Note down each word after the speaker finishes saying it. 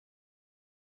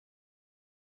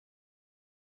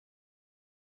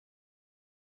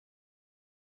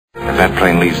If that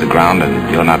plane leaves the ground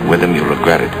and you're not with him, you'll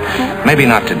regret it. Maybe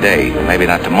not today, maybe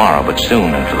not tomorrow, but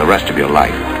soon and for the rest of your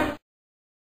life.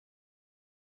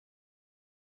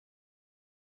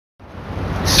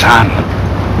 Son,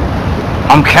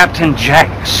 I'm Captain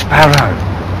Jack Sparrow.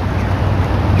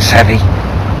 Savvy?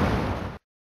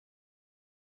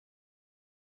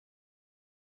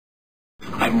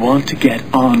 I want to get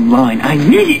online. I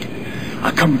need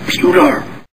a computer.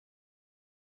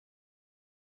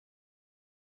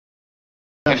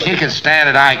 If she can stand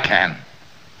it, I can.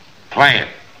 Play it.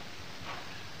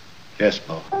 Yes,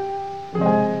 Bo.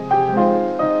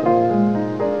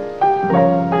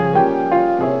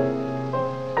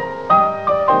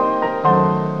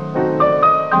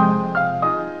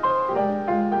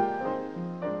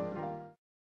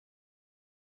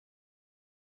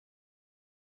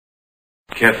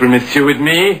 Careful, monsieur, with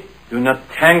me. Do not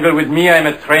tangle with me. I am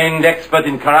a trained expert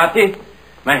in karate.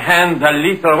 My hands are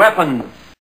lethal weapons.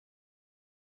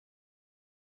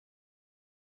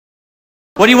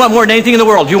 What do you want more than anything in the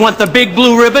world? You want the big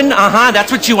blue ribbon? Uh-huh,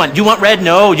 that's what you want. You want red?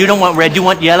 No, you don't want red. You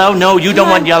want yellow? No, you don't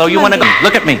want yellow. You want to go.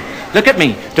 Look at me. Look at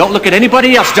me. Don't look at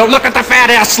anybody else. Don't look at the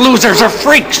fat-ass losers or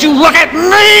freaks. You look at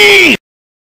me!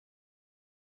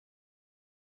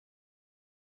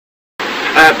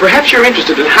 Perhaps you're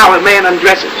interested in how a man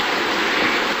undresses.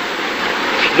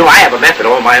 No, I have a method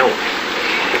all my own.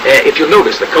 If you'll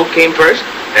notice, the coat came first,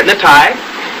 then the tie,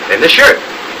 then the shirt.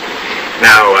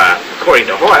 Now, according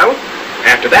to Hoyle,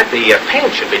 after that, the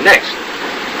pants should be next.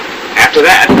 After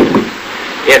that,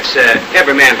 it's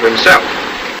every man for himself.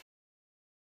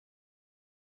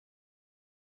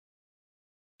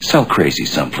 Sell crazy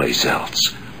someplace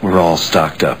else. We're all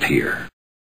stocked up here.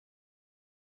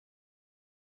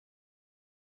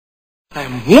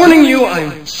 I'm warning you,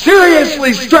 I'm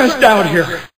seriously stressed out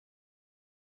here.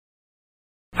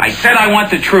 I said I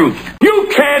want the truth. You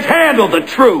can't handle the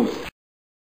truth.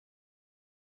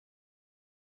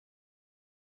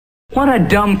 What a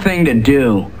dumb thing to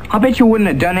do. I bet you wouldn't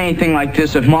have done anything like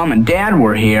this if Mom and Dad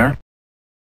were here.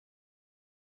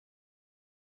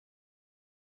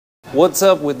 What's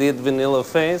up with that vanilla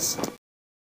face?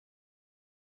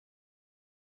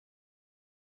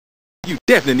 You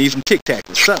definitely need some Tic Tac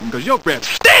or something, because your breath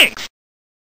stinks!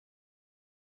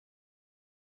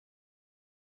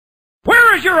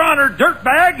 Where is your honor,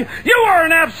 dirtbag? You are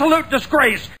an absolute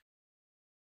disgrace.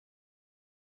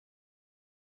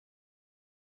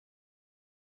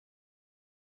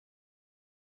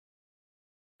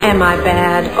 Am I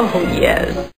bad? Oh,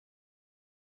 yes.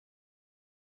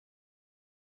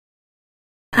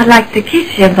 I'd like to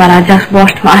kiss you, but I just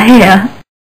washed my hair.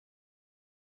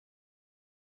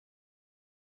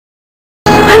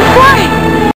 I'm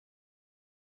sorry.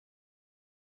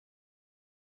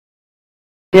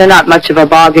 You're not much of a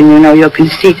bargain, you know. You're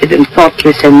conceited and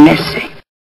thoughtless and messy.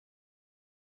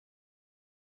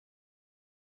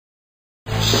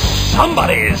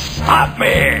 Somebody stop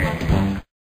me!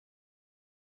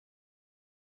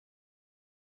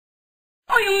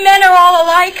 Oh, you men are all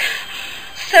alike.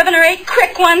 7 or 8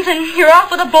 quick ones and you're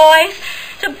off with the boys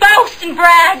to boast and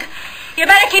brag. You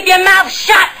better keep your mouth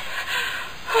shut.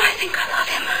 Oh, I think I love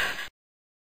him.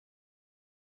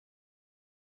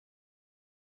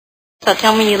 So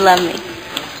tell me you love me.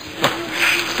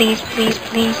 Please, please,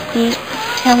 please, please.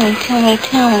 Tell me, tell me,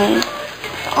 tell me.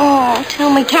 Oh, tell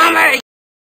me, tell me!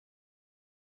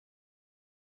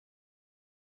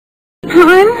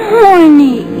 I'm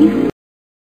horny.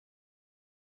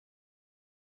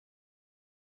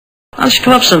 Let's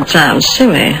go up sometimes,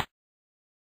 silly.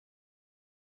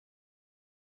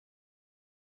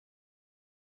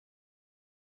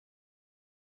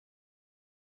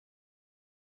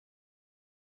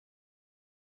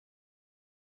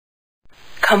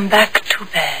 Come back to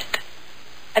bed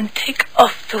and take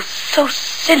off those so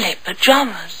silly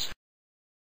pajamas.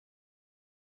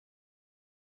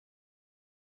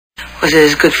 Was it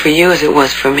as good for you as it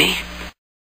was for me?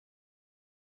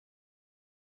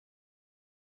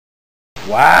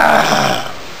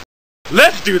 Wow!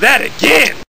 Let's do that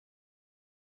again!